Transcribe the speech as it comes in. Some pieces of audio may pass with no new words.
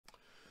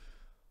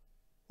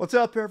What's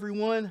up,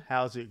 everyone?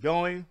 How's it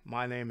going?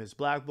 My name is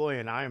Black Boy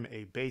and I am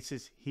a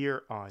bassist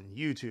here on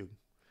YouTube.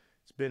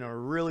 It's been a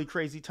really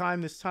crazy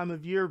time this time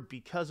of year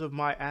because of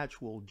my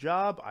actual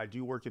job. I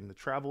do work in the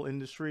travel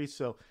industry,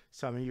 so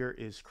this time of year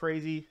is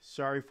crazy.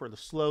 Sorry for the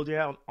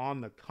slowdown on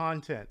the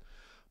content.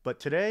 But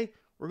today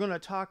we're going to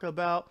talk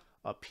about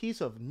a piece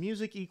of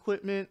music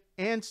equipment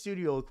and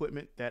studio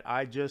equipment that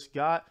I just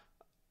got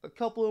a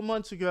couple of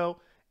months ago,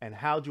 and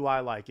how do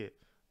I like it?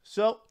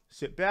 So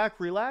sit back,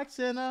 relax,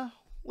 and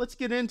let's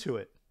get into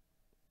it.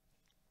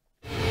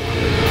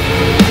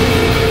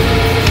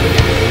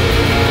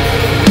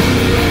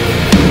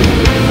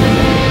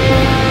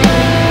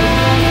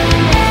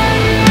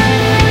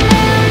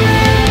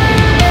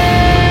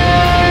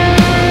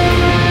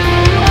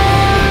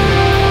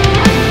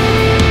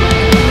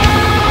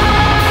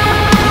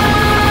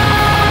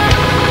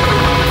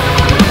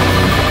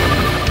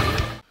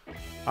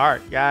 All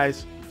right,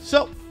 guys.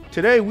 So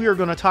today we are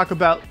going to talk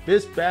about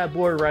this bad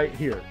boy right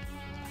here.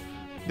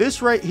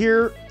 This right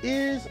here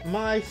is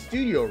my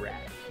studio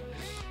rack.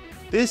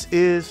 This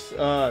is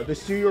the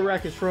studio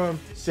rack is from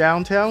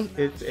Soundtown.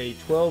 It's a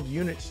 12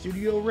 unit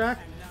studio rack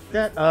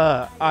that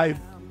I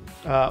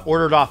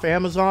ordered off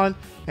Amazon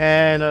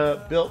and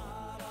built,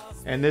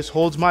 and this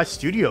holds my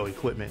studio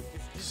equipment.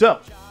 So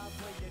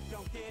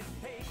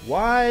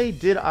why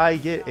did I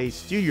get a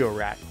studio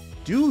rack?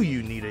 Do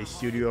you need a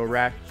studio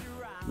rack?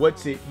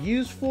 What's it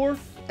used for?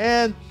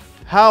 And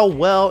how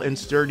well and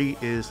sturdy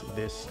is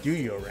this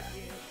studio rack?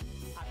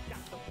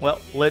 Well,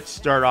 let's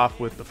start off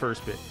with the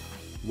first bit.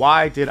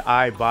 Why did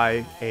I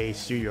buy a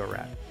studio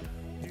rack?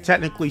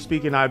 Technically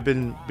speaking, I've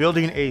been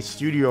building a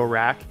studio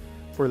rack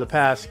for the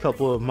past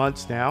couple of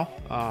months now,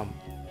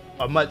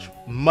 a much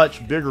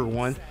bigger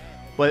one,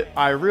 but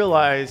I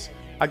realized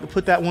I could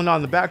put that one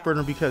on the back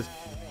burner because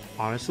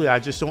honestly, I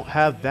just don't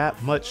have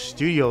that much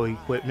studio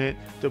equipment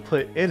to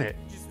put in it.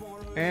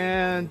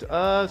 And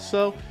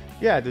so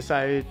yeah, I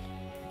decided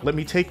let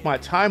me take my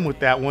time with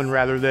that one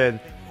rather than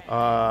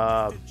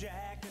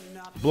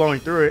blowing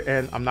through it.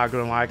 And I'm not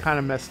gonna lie, I kind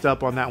of messed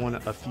up on that one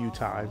a few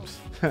times.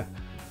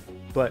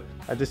 But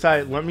I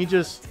decided let me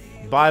just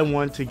buy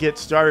one to get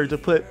started, to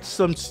put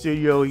some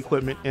studio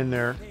equipment in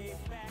there.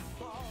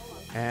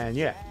 And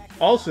yeah,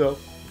 also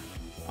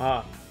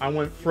I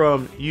went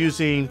from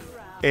using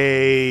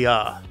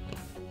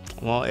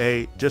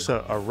just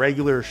a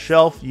regular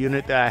shelf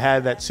unit that I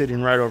had that's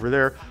sitting right over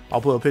there.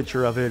 I'll put a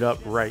picture of it up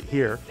right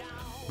here.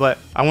 But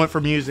I went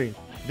from using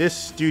this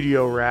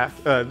studio rack,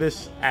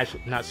 this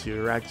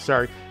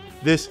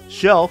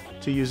shelf,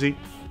 to using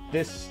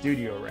this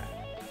studio rack.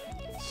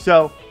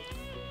 So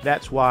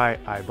that's why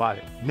I bought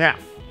it. Now,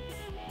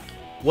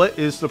 what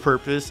is the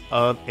purpose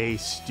of a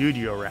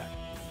studio rack?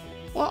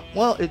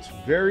 Well, it's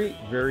very,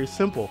 very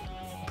simple.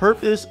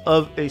 Purpose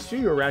of a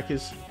studio rack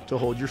is to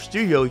hold your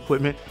studio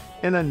equipment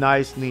in a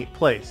nice, neat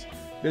place.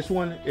 This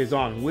one is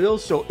on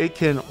wheels, so it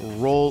can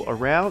roll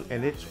around,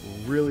 and it's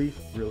really,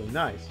 really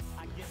nice.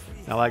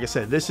 Now, like I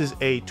said, this is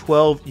a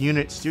 12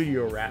 unit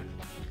studio rack,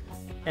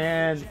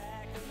 and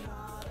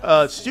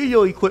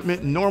studio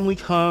equipment normally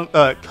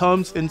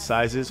comes in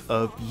sizes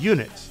of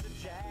units.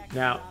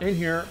 Now, in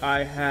here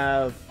I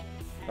have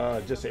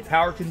just a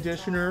power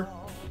conditioner,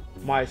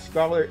 my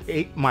Scarlett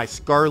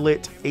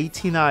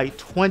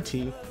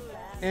 18i20,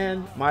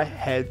 and my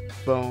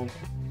headphone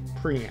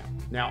preamp.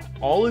 Now,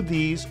 all of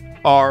these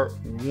are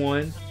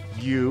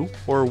 1U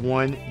or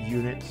 1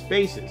 unit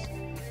spaces.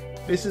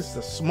 This is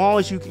the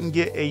smallest you can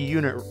get a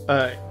unit.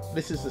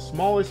 This is the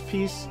smallest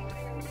piece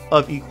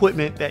of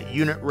equipment that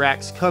unit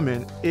racks come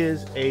in,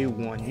 is a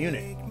 1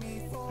 unit.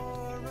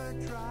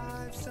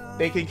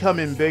 They can come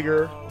in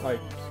bigger, like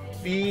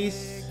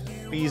these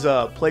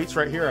plates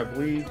right here. I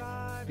believe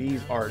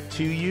these are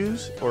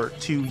 2Us or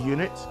 2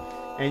 units,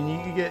 and you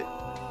can get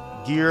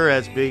gear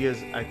as big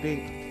as, I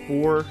think,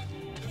 4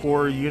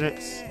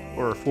 units,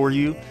 or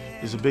 4U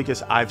is the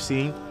biggest I've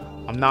seen.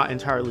 I'm not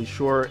entirely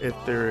sure if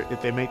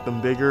they make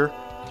them bigger.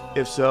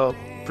 If so,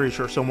 pretty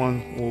sure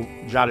someone will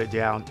jot it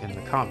down in the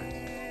comments.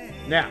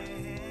 Now,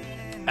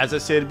 as I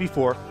said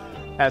before,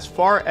 as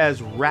far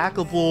as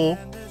rackable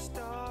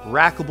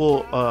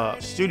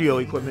studio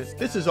equipment,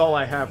 this is all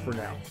I have for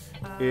now.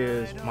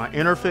 Is my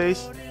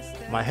interface,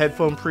 my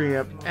headphone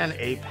preamp, and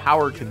a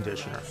power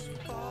conditioner.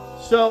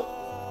 So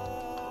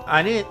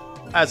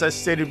as I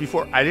stated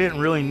before, I didn't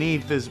really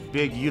need this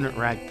big unit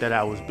rack that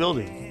I was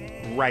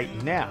building right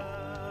now.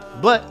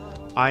 But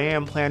I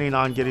am planning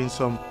on getting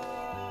some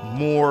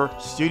more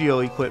studio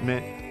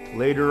equipment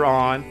later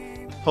on.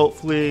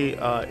 Hopefully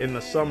in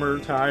the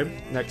summertime,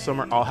 next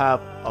summer, I'll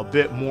have a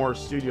bit more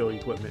studio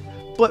equipment.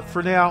 But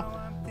for now,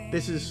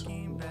 this is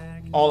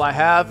all I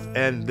have,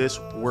 and this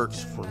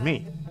works for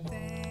me.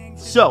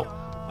 So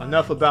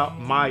enough about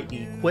my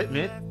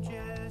equipment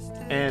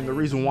and the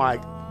reason why I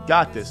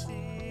got this.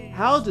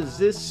 How does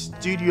this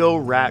studio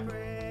rack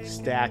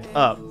stack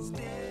up?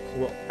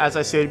 Well, as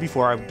I said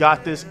before, I've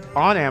got this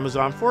on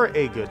Amazon for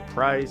a good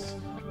price.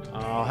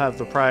 I'll have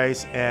the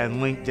price and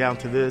link down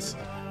to this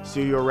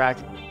studio rack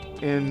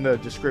in the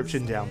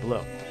description down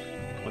below.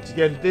 Once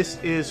again, this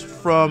is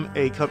from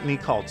a company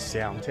called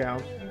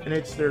Soundtown, and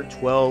it's their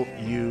 12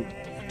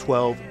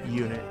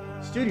 unit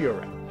studio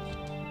rack.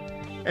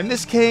 And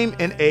this came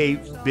in a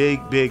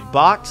big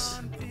box,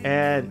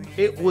 and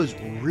it was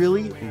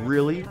really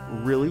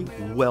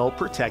well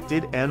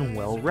protected and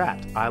well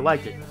wrapped. I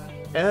liked it.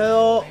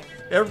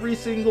 Every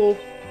single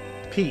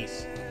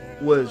piece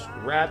was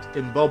wrapped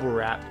in bubble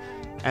wrap,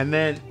 and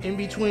then in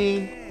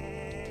between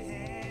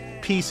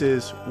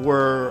pieces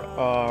were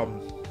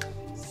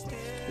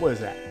what is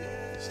that?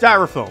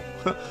 Styrofoam.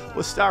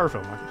 What's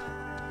styrofoam?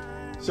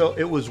 So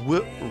it was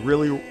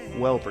really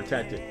well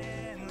protected.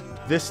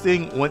 This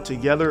thing went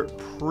together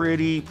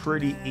pretty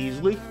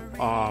easily.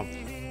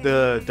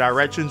 The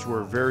directions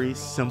were very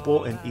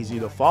simple and easy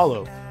to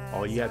follow.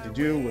 All you had to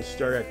do was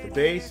start at the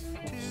base,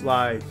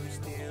 slide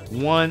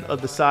one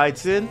of the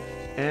sides in,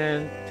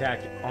 and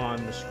tack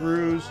on the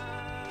screws.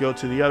 Go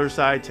to the other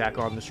side, tack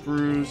on the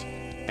screws,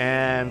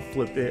 and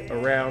flip it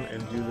around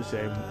and do the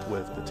same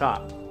with the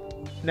top.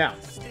 Now,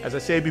 as I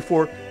said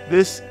before,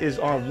 this is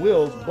on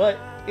wheels, but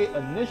it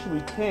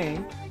initially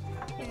came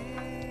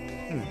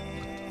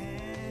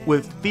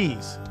with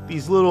these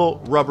little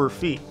rubber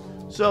feet.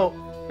 So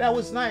that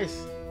was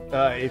nice.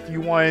 If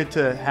you wanted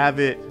to have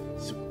it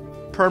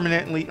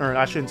permanently, or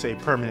I shouldn't say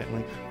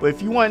permanently, but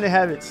if you wanted to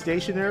have it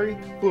stationary,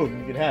 boom,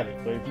 you could have it.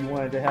 But if you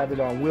wanted to have it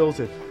on wheels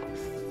and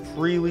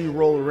freely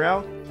roll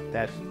around,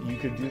 that you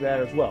could do that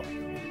as well.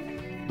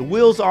 The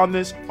wheels on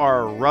this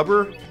are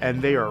rubber,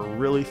 and they are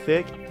really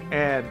thick.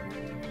 And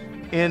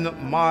in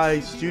my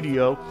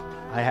studio,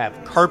 I have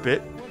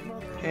carpet,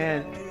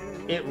 and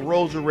it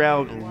rolls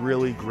around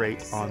really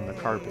great on the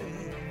carpet.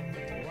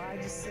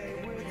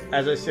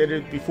 As I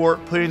said before,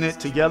 putting it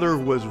together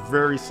was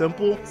very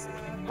simple.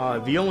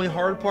 The only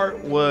hard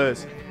part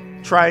was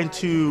trying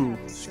to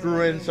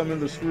screw in some of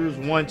the screws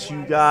once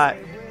you got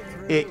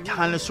it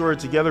kind of sorted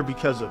together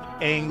because of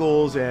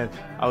angles, and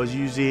I was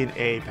using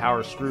a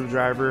power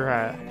screwdriver,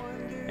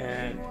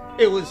 and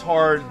it was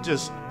hard,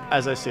 just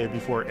as I said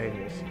before,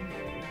 angles.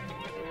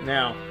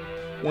 Now,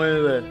 one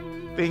of the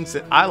things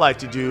that I like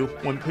to do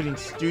when putting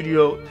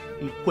studio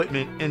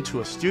equipment into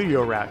a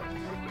studio rack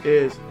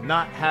is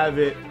not have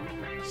it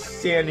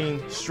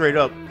standing straight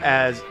up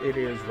as it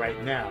is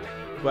right now,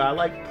 but I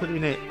like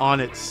putting it on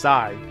its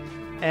side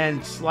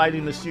and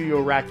sliding the studio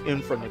rack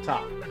in from the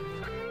top.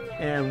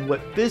 And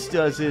what this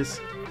does is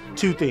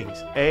two things.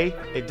 A,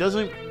 it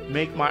doesn't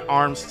make my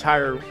arms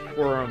tired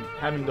from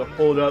having to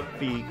hold up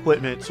the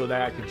equipment so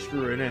that I can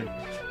screw it in.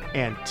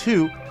 And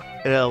two,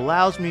 it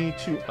allows me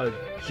to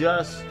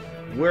adjust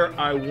where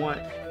I want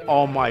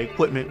all my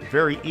equipment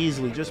very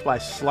easily just by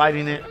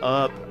sliding it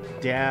up,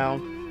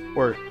 down,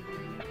 or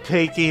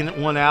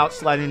taking one out,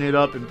 sliding it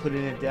up and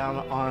putting it down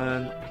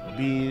on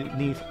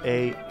beneath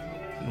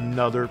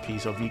another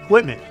piece of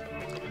equipment.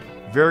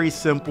 Very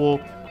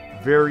simple,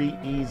 very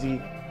easy,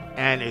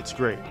 and it's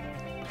great.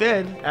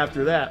 Then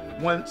after that,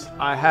 once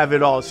I have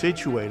it all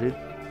situated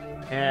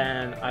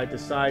and I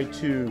decide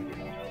to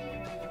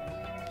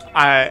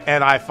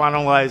I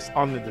finalize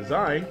on the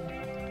design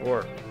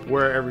or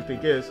where everything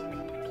is,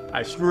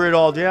 I screw it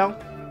all down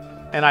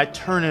and I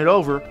turn it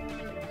over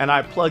and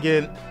I plug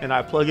in,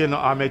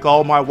 I make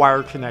all my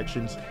wire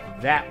connections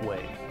that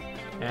way.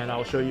 And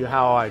I'll show you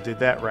how I did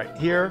that right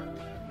here.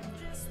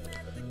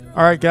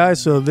 All right,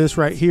 guys, so this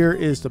right here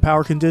is the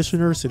power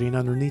conditioner. Sitting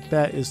underneath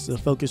that is the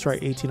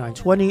Focusrite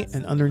 18920,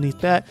 and underneath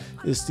that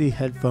is the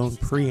headphone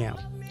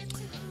preamp.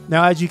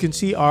 Now, as you can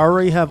see, I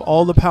already have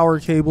all the power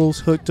cables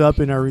hooked up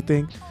and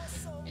everything.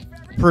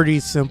 Pretty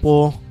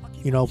simple,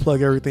 you know,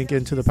 plug everything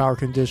into the power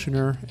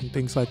conditioner and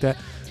things like that.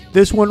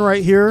 This one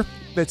right here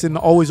that's in the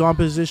always on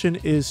position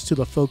is to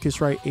the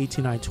Focusrite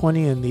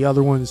 18920, and the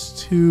other one is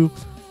to,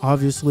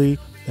 obviously,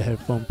 the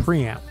headphone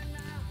preamp.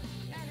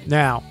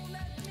 Now,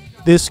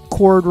 this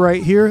cord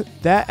right here,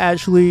 that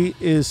actually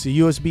is the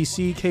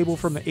USB-C cable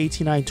from the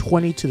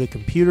 18920 to the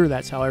computer.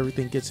 That's how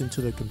everything gets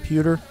into the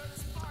computer.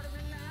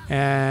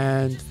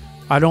 And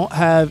I don't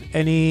have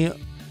any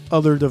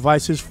other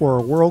devices for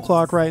a world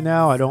clock right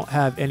now. I don't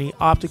have any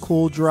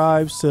optical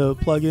drives to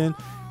plug in,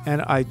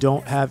 and I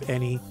don't have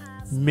any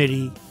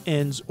MIDI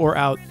ins or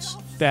outs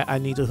that I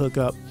need to hook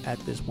up at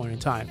this point in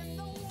time.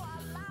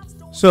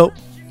 So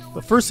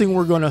the first thing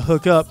we're going to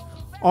hook up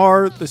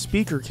are the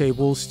speaker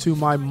cables to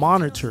my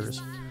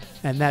monitors,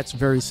 and that's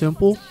very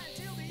simple.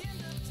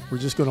 We're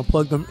just going to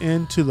plug them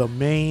into the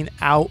main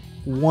out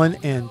 1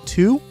 and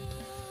 2.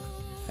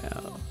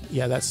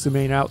 Yeah, that's the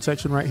main out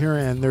section right here,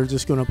 and they're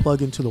just going to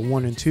plug into the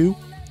 1 and 2.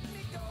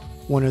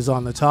 1 is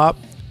on the top,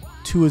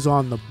 2 is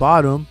on the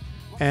bottom,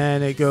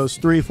 and it goes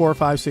 3, 4,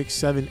 5, 6,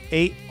 7,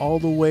 8 all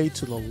the way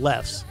to the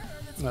left.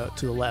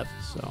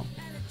 So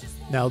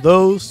now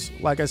those,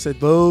 like I said,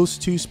 those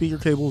two speaker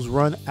cables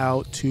run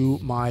out to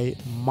my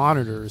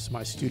monitors,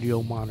 my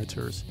studio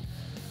monitors.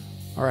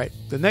 All right,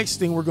 the next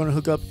thing we're going to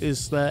hook up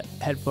is the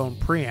headphone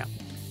preamp,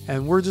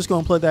 and we're just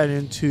going to plug that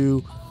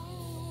into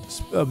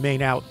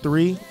main out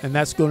 3, and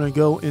that's going to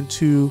go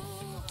into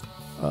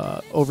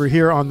over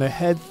here on the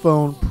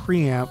headphone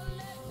preamp.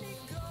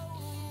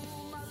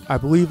 I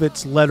believe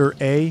it's letter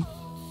A,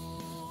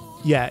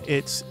 yeah,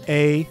 it's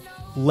A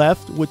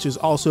left, which is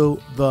also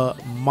the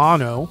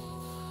mono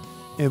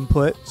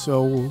input.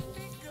 So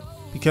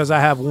because I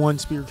have one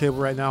speaker cable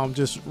right now, I'm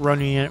just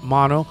running it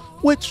mono,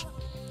 which,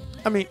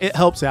 I mean, it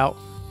helps out.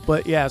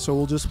 But yeah, so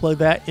we'll just plug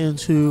that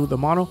into the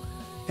mono.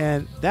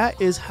 And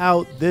that is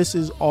how this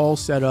is all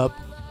set up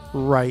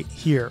right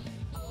here.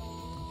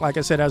 Like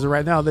I said, as of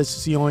right now, this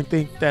is the only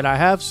thing that I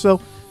have.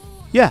 So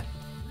yeah,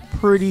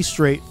 pretty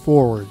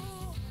straightforward.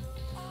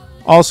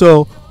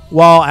 Also,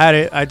 while at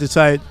it, I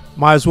decided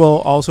might as well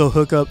also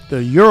hook up the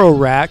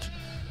Eurorack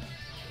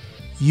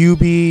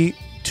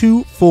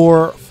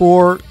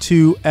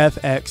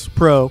UB2442FX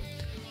Pro,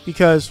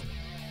 because,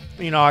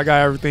 you know, I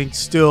got everything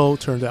still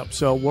turned up.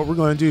 So what we're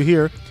going to do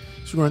here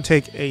is we're going to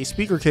take a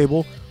speaker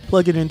cable,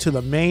 plug it into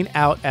the main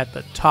out at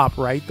the top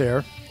right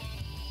there,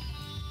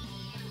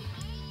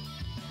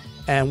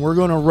 and we're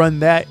going to run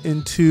that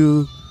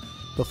into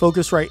the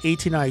Focusrite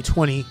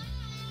 18i20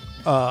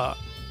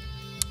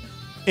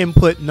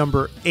 input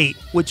number 8,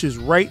 which is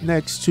right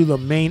next to the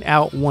main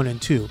out 1 and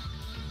 2.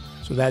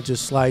 So that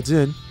just slides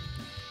in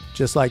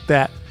just like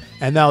that.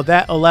 And now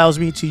that allows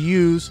me to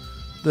use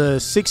the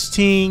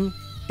 16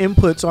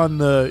 inputs on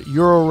the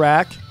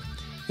Eurorack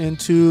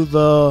into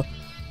the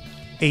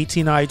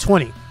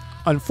 18i20.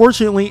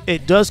 Unfortunately,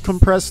 it does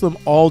compress them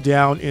all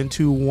down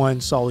into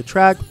one solid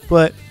track,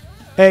 but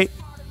hey,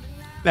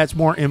 that's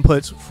more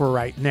inputs for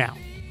right now.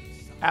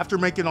 After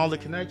making all the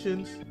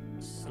connections,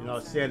 you know,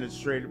 stand it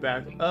straight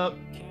back up,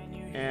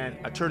 and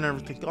I turn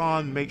everything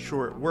on, make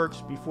sure it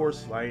works before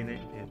sliding it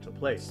into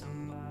place.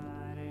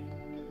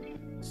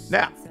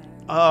 Now,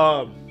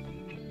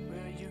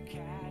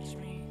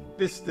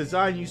 this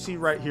design you see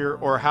right here,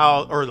 or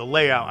the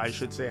layout, I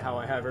should say, how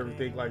I have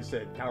everything, like I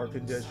said, power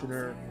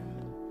conditioner,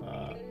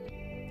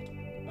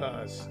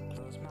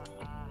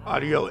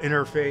 audio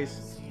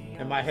interface,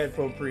 and my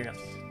headphone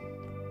preamps.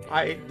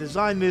 I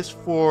designed this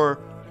for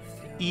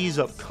ease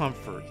of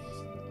comfort.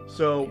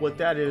 So what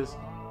that is,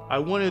 I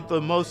wanted the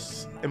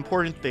most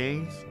important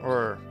things,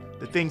 or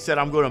the things that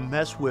I'm going to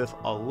mess with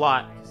a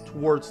lot,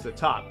 towards the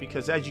top,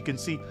 because as you can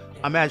see,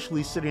 I'm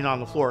actually sitting on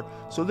the floor.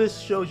 So this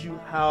shows you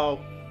how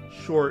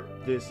short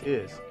this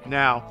is.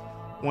 Now,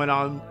 when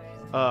I'm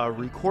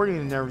recording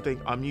and everything,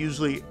 I'm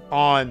usually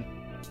on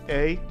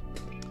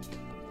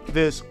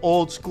this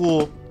old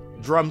school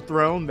drum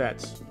throne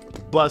that's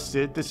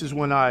busted. This is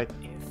when I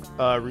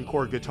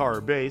record guitar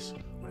or bass,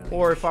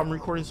 or if I'm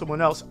recording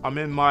someone else, I'm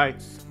in my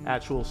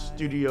actual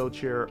studio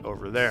chair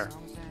over there.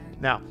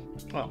 Now,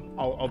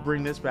 I'll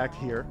bring this back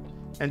here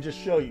and just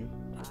show you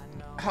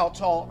how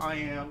tall I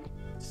am.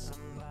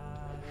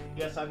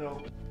 Yes, I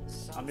know,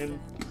 I'm in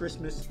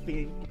Christmas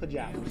themed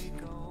pajamas.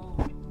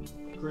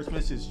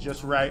 Christmas is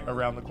just right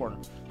around the corner.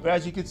 But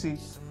as you can see,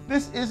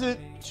 this isn't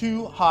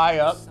too high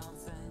up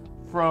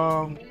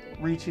from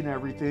reaching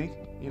everything.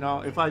 You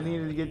know, if I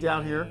needed to get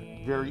down here,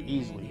 very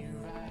easily.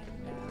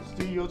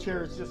 Studio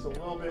chair is just a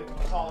little bit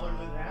taller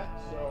than that,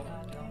 so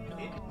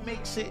it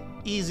makes it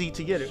easy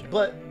to get it.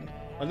 But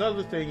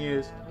another thing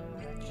is,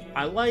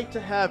 I like to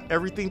have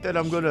everything that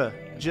I'm gonna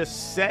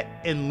just set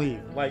and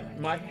leave, like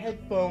my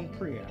headphone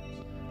preamps.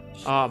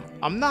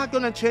 I'm not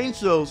gonna change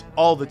those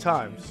all the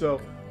time,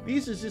 so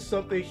these is just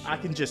something I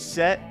can just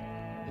set,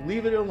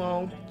 leave it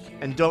alone,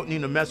 and don't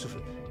need to mess with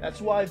it. That's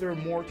why they're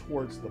more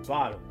towards the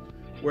bottom.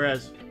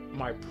 Whereas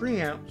my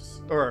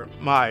preamps, or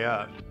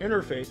my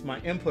interface, my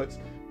inputs,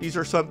 these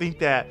are something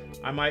that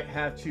I might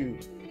have to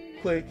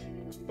click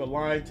the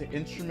line to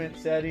instrument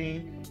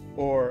setting,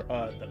 or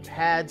the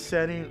pad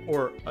setting,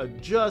 or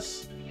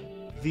adjust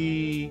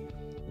the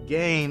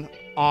gain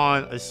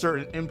on a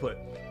certain input.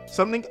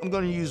 Something I'm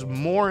going to use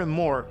more and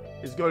more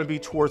is going to be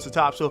towards the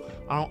top, so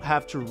I don't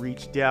have to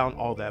reach down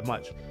all that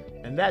much.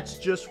 And that's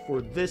just for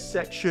this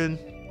section,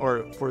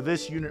 or for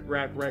this unit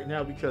rack right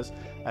now, because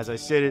as I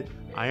stated,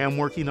 I am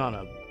working on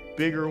a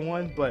bigger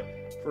one, but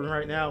for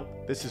right now,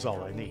 this is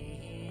all I need.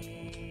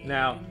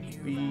 Now,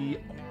 the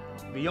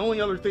only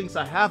other things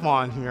I have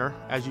on here,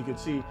 as you can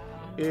see,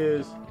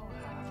 is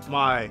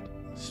my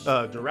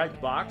direct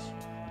box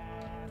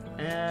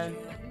and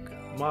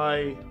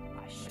my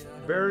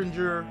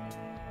Behringer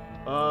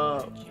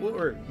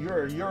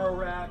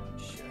Eurorack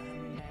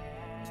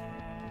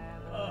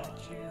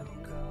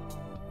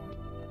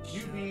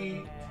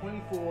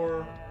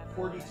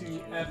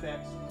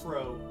UB2442FX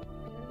Pro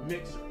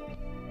mixer.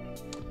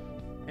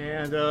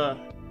 And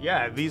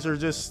yeah,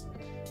 this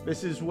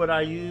is what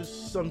I use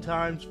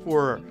sometimes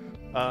for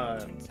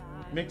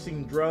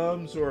mixing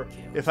drums, or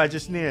if I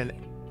just need an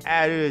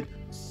added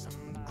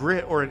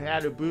grit or an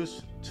added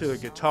boost to a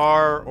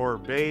guitar or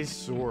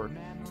bass or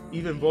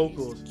even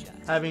vocals.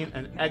 Having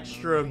an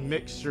extra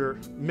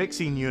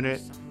mixing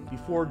unit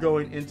before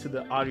going into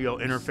the audio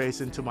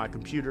interface into my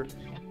computer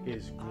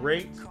is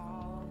great.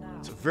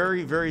 It's a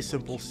very, very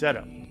simple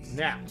setup.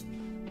 Now,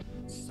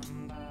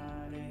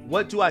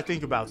 what do I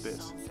think about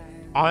this?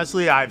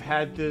 Honestly, I've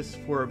had this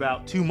for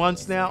about 2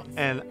 months now,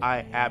 and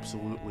I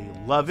absolutely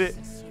love it.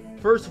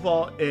 First of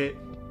all, it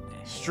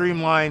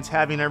streamlines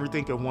having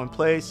everything in one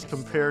place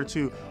compared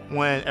to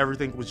when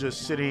everything was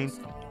just sitting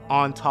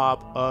on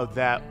top of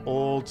that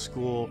old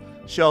school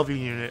shelving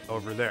unit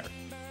over there.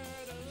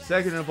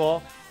 Second of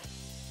all,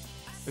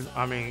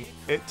 I mean,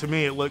 to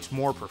me it looks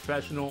more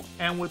professional,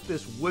 and with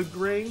this wood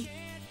grain,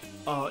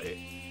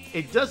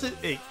 it doesn't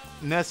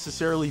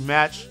necessarily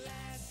match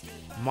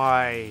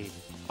my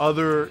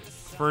other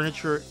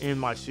furniture in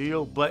my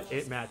studio, but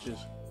it matches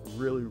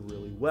really,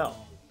 really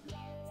well.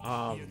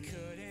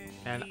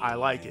 And I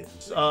like it.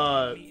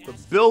 The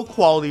build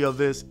quality of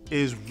this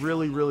is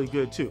really, really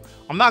good too.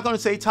 I'm not going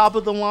to say top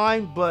of the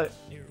line, but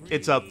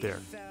it's up there.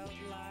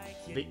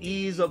 The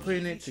ease of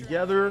putting it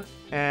together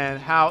and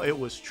how it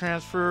was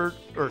transferred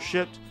or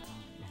shipped,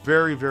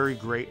 very, very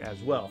great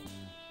as well.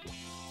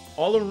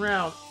 All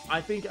around,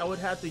 I think I would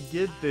have to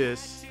give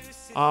this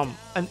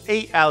an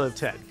 8 out of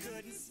 10.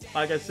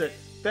 Like I said,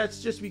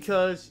 that's just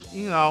because,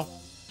 you know,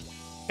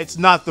 it's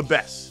not the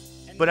best.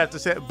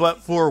 But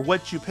for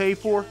what you pay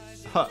for,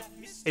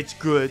 it's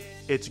good,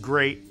 it's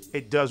great,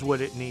 it does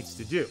what it needs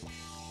to do.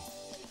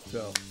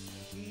 So,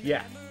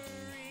 yeah,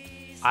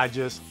 I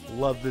just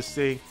love this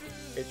thing.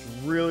 It's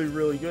really,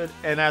 really good.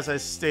 And as I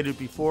stated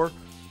before,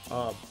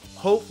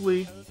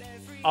 hopefully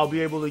I'll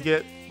be able to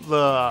get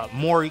the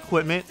more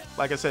equipment.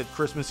 Like I said,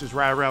 Christmas is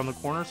right around the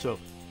corner, so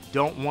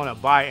don't want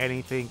to buy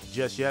anything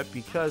just yet,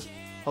 because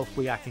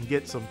hopefully I can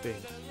get some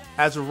things.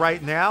 As of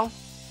right now,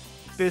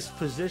 this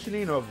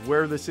positioning of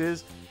where this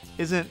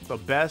isn't the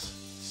best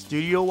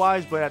studio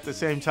wise, but at the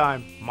same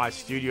time, my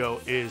studio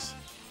is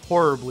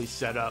horribly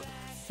set up.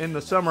 In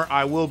the summer,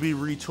 I will be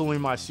retooling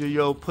my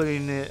studio,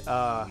 putting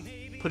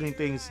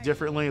things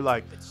differently.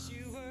 Like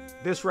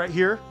this right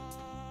here,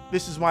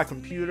 this is my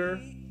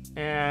computer,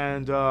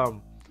 and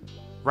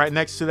right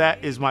next to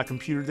that is my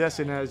computer desk,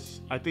 and as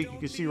I think you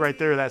can see right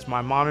there, that's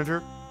my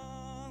monitor.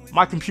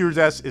 My computer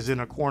desk is in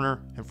a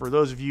corner, and for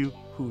those of you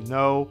who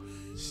know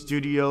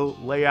studio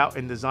layout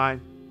and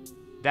design,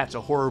 that's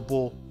a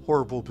horrible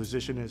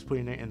position, is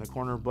putting it in the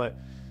corner. But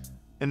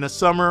in the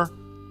summer,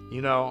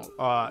 you know,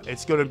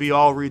 it's going to be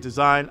all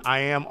redesigned. I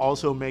am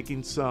also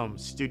making some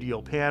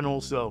studio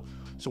panels, so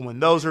when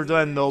those are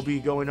done, they'll be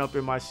going up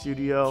in my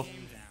studio,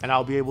 and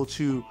I'll be able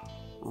to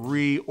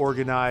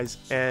reorganize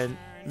and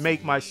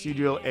make my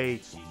studio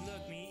a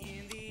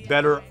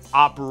better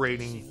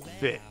operating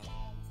fit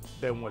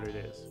than what it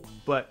is.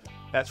 But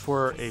that's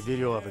for a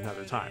video of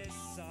another time.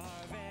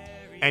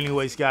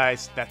 Anyways,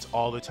 guys, that's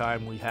all the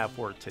time we have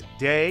for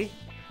today.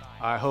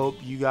 I hope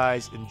you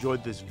guys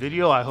enjoyed this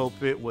video. I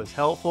hope it was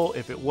helpful.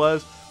 If it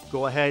was,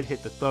 go ahead,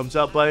 hit the thumbs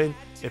up button.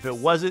 If it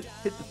wasn't,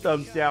 hit the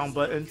thumbs down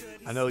button.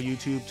 I know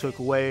YouTube took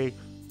away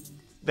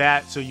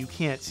that, so you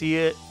can't see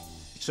it,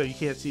 so you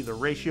can't see the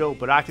ratio,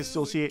 but I can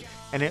still see it,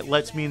 and it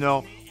lets me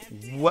know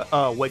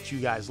what you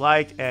guys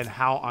like and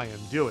how I am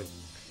doing.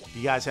 If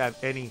you guys have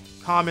any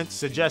comments,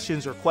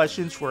 suggestions, or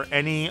questions for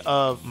any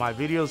of my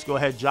videos, go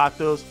ahead, jot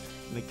those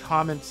in the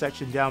comment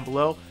section down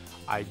below.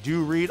 I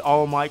do read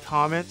all of my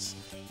comments,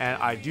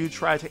 and I do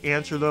try to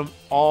answer them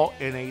all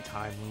in a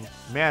timely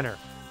manner.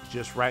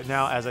 Just right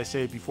now, as I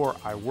said before,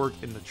 I work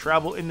in the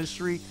travel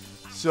industry,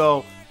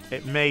 so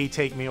it may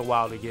take me a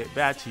while to get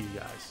back to you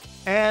guys.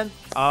 And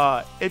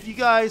if you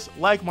guys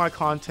like my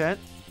content,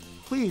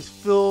 please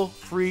feel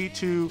free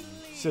to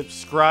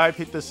subscribe,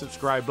 hit the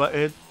subscribe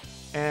button,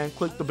 and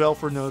click the bell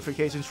for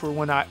notifications for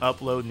when I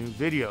upload new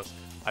videos.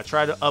 I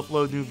try to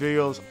upload new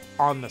videos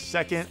on the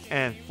 2nd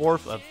and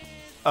 4th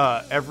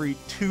of every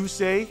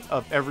Tuesday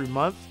of every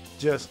month.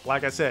 Just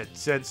like I said,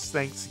 since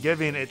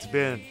Thanksgiving, it's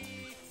been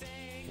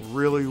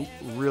really,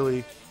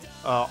 really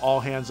all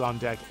hands on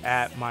deck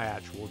at my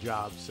actual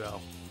job. So,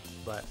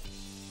 but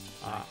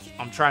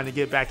I'm trying to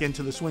get back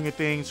into the swing of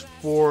things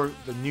for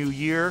the new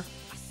year.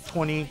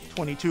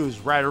 2022 is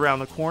right around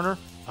the corner.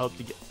 I hope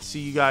to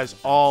see you guys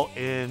all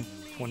in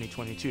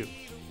 2022.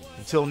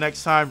 Until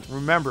next time,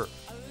 remember,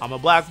 I'm a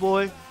black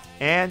boy,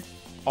 and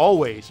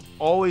always,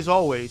 always,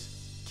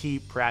 always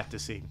keep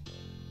practicing.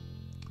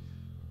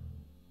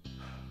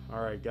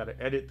 All right, got to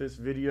edit this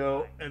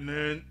video, and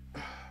then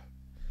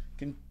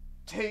can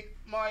take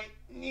my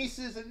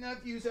nieces and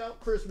nephews out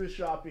Christmas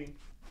shopping.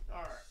 All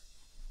right.